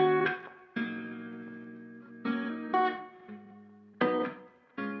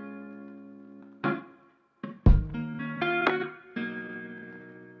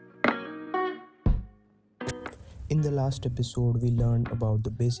In the last episode, we learned about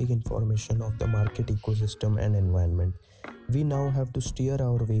the basic information of the market ecosystem and environment. We now have to steer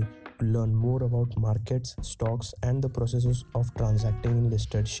our way to learn more about markets, stocks, and the processes of transacting in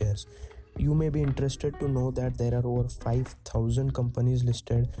listed shares. You may be interested to know that there are over 5,000 companies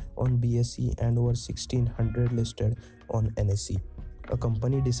listed on BSE and over 1,600 listed on NSE. A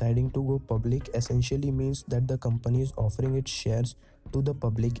company deciding to go public essentially means that the company is offering its shares to the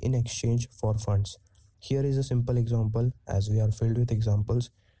public in exchange for funds. Here is a simple example, as we are filled with examples.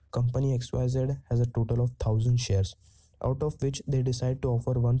 Company XYZ has a total of 1,000 shares, out of which they decide to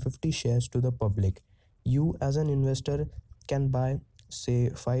offer 150 shares to the public. You, as an investor, can buy, say,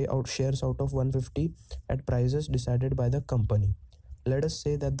 5 out shares out of 150 at prices decided by the company. Let us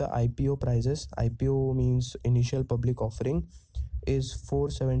say that the IPO prices, IPO means initial public offering, is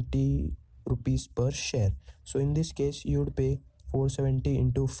 470 rupees per share. So in this case, you would pay 470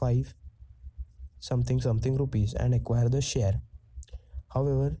 into 5 something something rupees and acquire the share.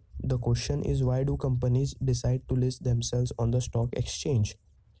 However, the question is, why do companies decide to list themselves on the stock exchange?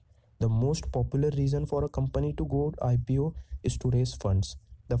 The most popular reason for a company to go IPO is to raise funds.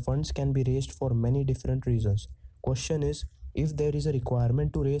 The funds can be raised for many different reasons. Question is, if there is a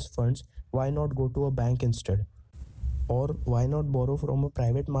requirement to raise funds, why not go to a bank instead? Or why not borrow from a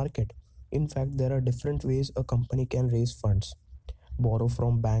private market? In fact, there are different ways a company can raise funds. Borrow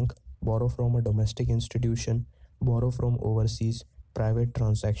from bank, borrow from a domestic institution, borrow from overseas, private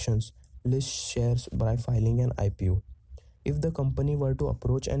transactions, list shares by filing an IPO. If the company were to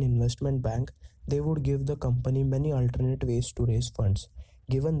approach an investment bank, they would give the company many alternate ways to raise funds.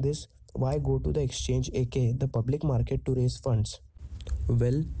 Given this, why go to the exchange, aka the public market, to raise funds?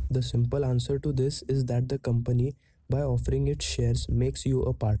 Well, the simple answer to this is that the company, by offering its shares, makes you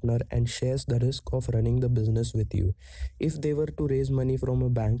a partner and shares the risk of running the business with you. If they were to raise money from a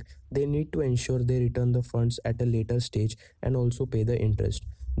bank, they need to ensure they return the funds at a later stage and also pay the interest.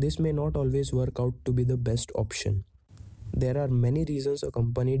 This may not always work out to be the best option. There are many reasons a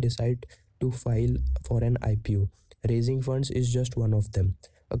company decide to file for an IPO. Raising funds is just one of them.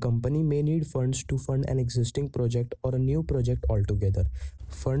 A company may need funds to fund an existing project or a new project altogether.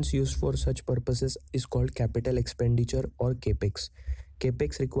 Funds used for such purposes is called capital expenditure or CAPEX.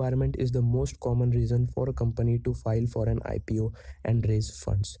 CAPEX requirement is the most common reason for a company to file for an IPO and raise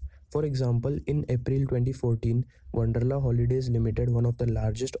funds. For example, in April 2014, Wonderla Holidays Limited, one of the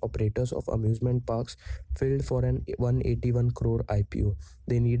largest operators of amusement parks, filed for an 181 crore IPO.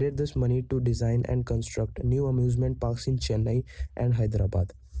 They needed this money to design and construct new amusement parks in Chennai and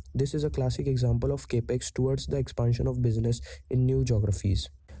Hyderabad. This is a classic example of capex towards the expansion of business in new geographies.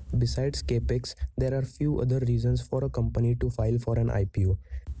 Besides capex, there are few other reasons for a company to file for an IPO.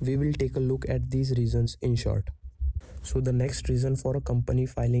 We will take a look at these reasons in short. So the next reason for a company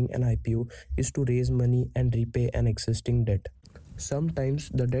filing an IPO is to raise money and repay an existing debt. Sometimes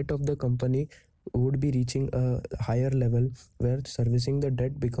the debt of the company would be reaching a higher level where servicing the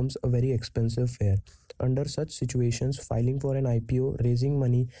debt becomes a very expensive affair. Under such situations, filing for an IPO, raising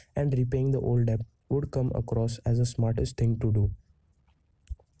money and repaying the old debt would come across as the smartest thing to do.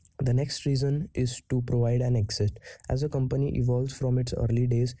 The next reason is to provide an exit. As a company evolves from its early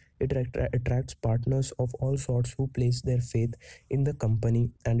days, it attracts partners of all sorts who place their faith in the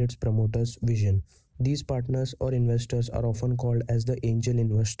company and its promoters' vision. These partners or investors are often called as the angel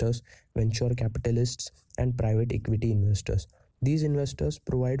investors, venture capitalists, and private equity investors. These investors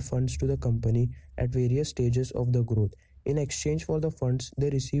provide funds to the company at various stages of the growth. In exchange for the funds,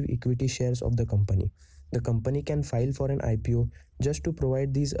 they receive equity shares of the company. The company can file for an IPO just to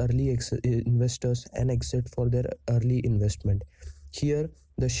provide these early investors an exit for their early investment. Here,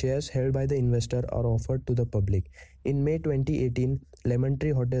 the shares held by the investor are offered to the public. In May 2018, Lemon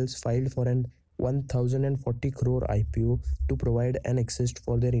Tree Hotels filed for an 1040 crore IPO to provide an exit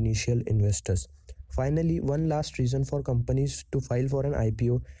for their initial investors. Finally, one last reason for companies to file for an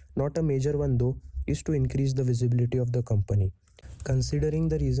IPO, not a major one though, is to increase the visibility of the company. Considering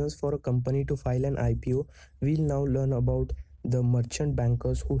the reasons for a company to file an IPO, we'll now learn about the merchant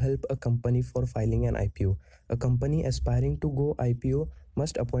bankers who help a company for filing an IPO. A company aspiring to go IPO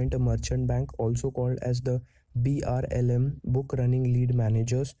must appoint a merchant bank, also called as the BRLM, Book Running Lead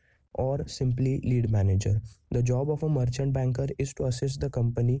Managers, or simply lead manager. The job of a merchant banker is to assist the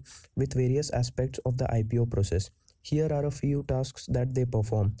company with various aspects of the IPO process. Here are a few tasks that they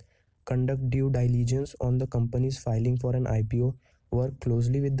perform. Conduct due diligence on the company's filing for an IPO, work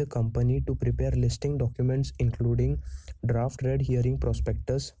closely with the company to prepare listing documents including draft red herring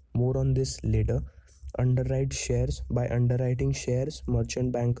prospectus, more on this later, underwrite shares. By underwriting shares,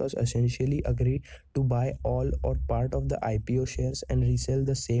 merchant bankers essentially agree to buy all or part of the IPO shares and resell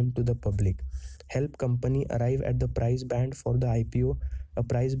the same to the public. help company arrive at the price band for the IPO. A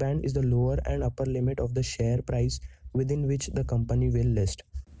price band is the lower and upper limit of the share price within which the company will list.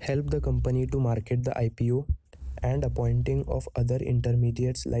 Help the company to market the IPO, and appointing of other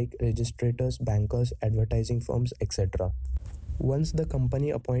intermediates like registrators, bankers, advertising firms, etc. Once the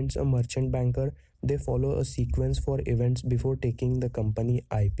company appoints a merchant banker, they follow a sequence for events before taking the company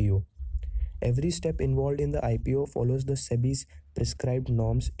IPO. Every step involved in the IPO follows the SEBI's prescribed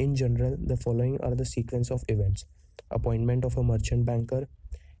norms. In general, the following are the sequence of events: appointment of a merchant banker,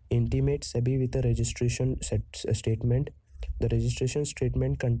 intimate SEBI with a registration statement. The registration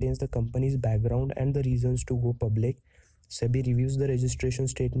statement contains the company's background and the reasons to go public. SEBI reviews the registration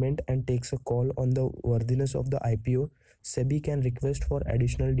statement and takes a call on the worthiness of the IPO. SEBI can request for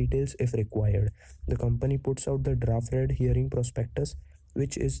additional details if required. The company puts out the draft red hearing prospectus,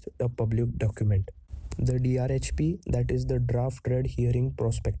 which is a public document. The DRHP, that is the draft red hearing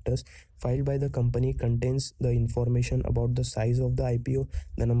prospectus, filed by the company, contains the information about the size of the IPO,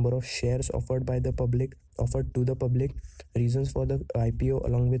 the number of shares offered to the public, reasons for the IPO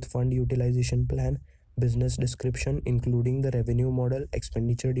along with fund utilization plan, business description including the revenue model,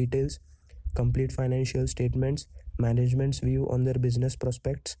 expenditure details, complete financial statements, management's view on their business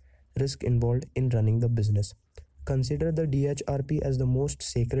prospects, risk involved in running the business. Consider the DHRP as the most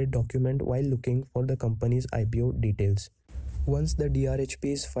sacred document while looking for the company's IPO details. Once the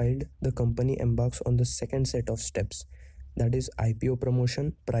DRHP is filed, the company embarks on the second set of steps, that is IPO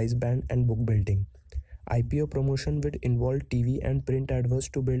promotion, price band, and book building. IPO promotion would involve TV and print adverts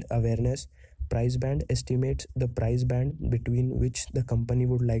to build awareness. Price band estimates the price band between which the company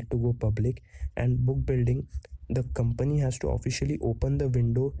would like to go public, and book building, the company has to officially open the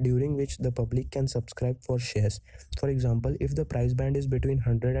window during which the public can subscribe for shares. For example, if the price band is between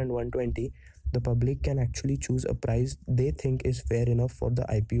 100 and 120, the public can actually choose a price they think is fair enough for the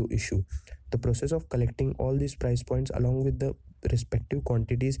IPO issue. The process of collecting all these price points along with the respective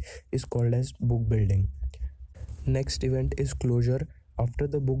quantities is called as book building. Next event is closure. After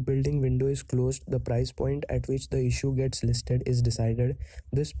the book building window is closed, the price point at which the issue gets listed is decided.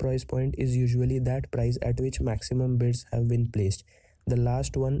 This price point is usually that price at which maximum bids have been placed. The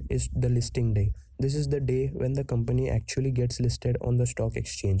last one is the listing day. This is the day when the company actually gets listed on the stock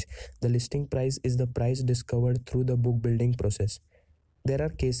exchange. The listing price is the price discovered through the book building process. There are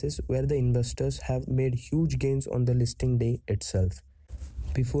cases where the investors have made huge gains on the listing day itself.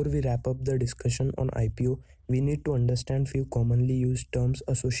 Before we wrap up the discussion on IPO, we need to understand few commonly used terms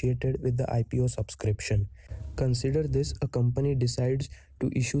associated with the IPO subscription. Consider this: a company decides to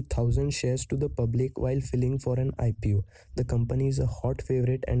issue 1,000 shares to the public while filing for an IPO. The company is a hot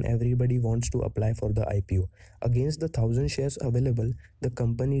favorite and everybody wants to apply for the IPO. Against the 1,000 shares available, the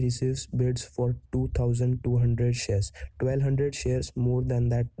company receives bids for 2,200 shares, 1,200 shares more than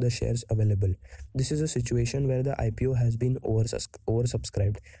that the shares available. This is a situation where the IPO has been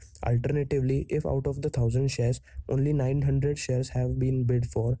oversubscribed. Alternatively, if out of the 1,000 shares, only 900 shares have been bid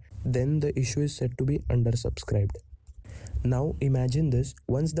for, then the issue is said to be undersubscribed. Now imagine this: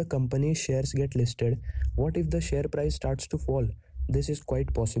 once the company's shares get listed, what if the share price starts to fall? This is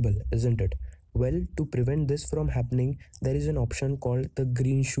quite possible, isn't it? Well, to prevent this from happening, there is an option called the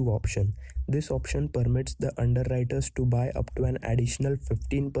green shoe option. This option permits the underwriters to buy up to an additional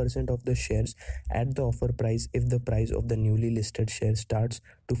 15% of the shares at the offer price if the price of the newly listed share starts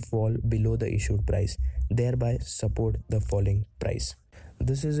to fall below the issued price, thereby support the falling price.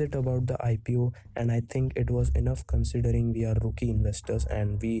 This is it about the IPO, and I think it was enough considering we are rookie investors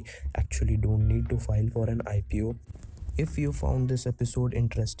and we actually don't need to file for an IPO. If you found this episode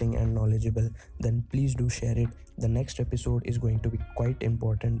interesting and knowledgeable, then please do share it. The next episode is going to be quite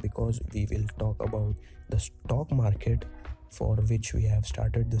important because we will talk about the stock market, for which we have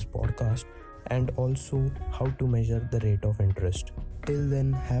started this podcast, and also how to measure the rate of interest. Till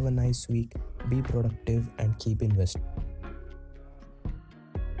then, have a nice week, be productive, and keep investing.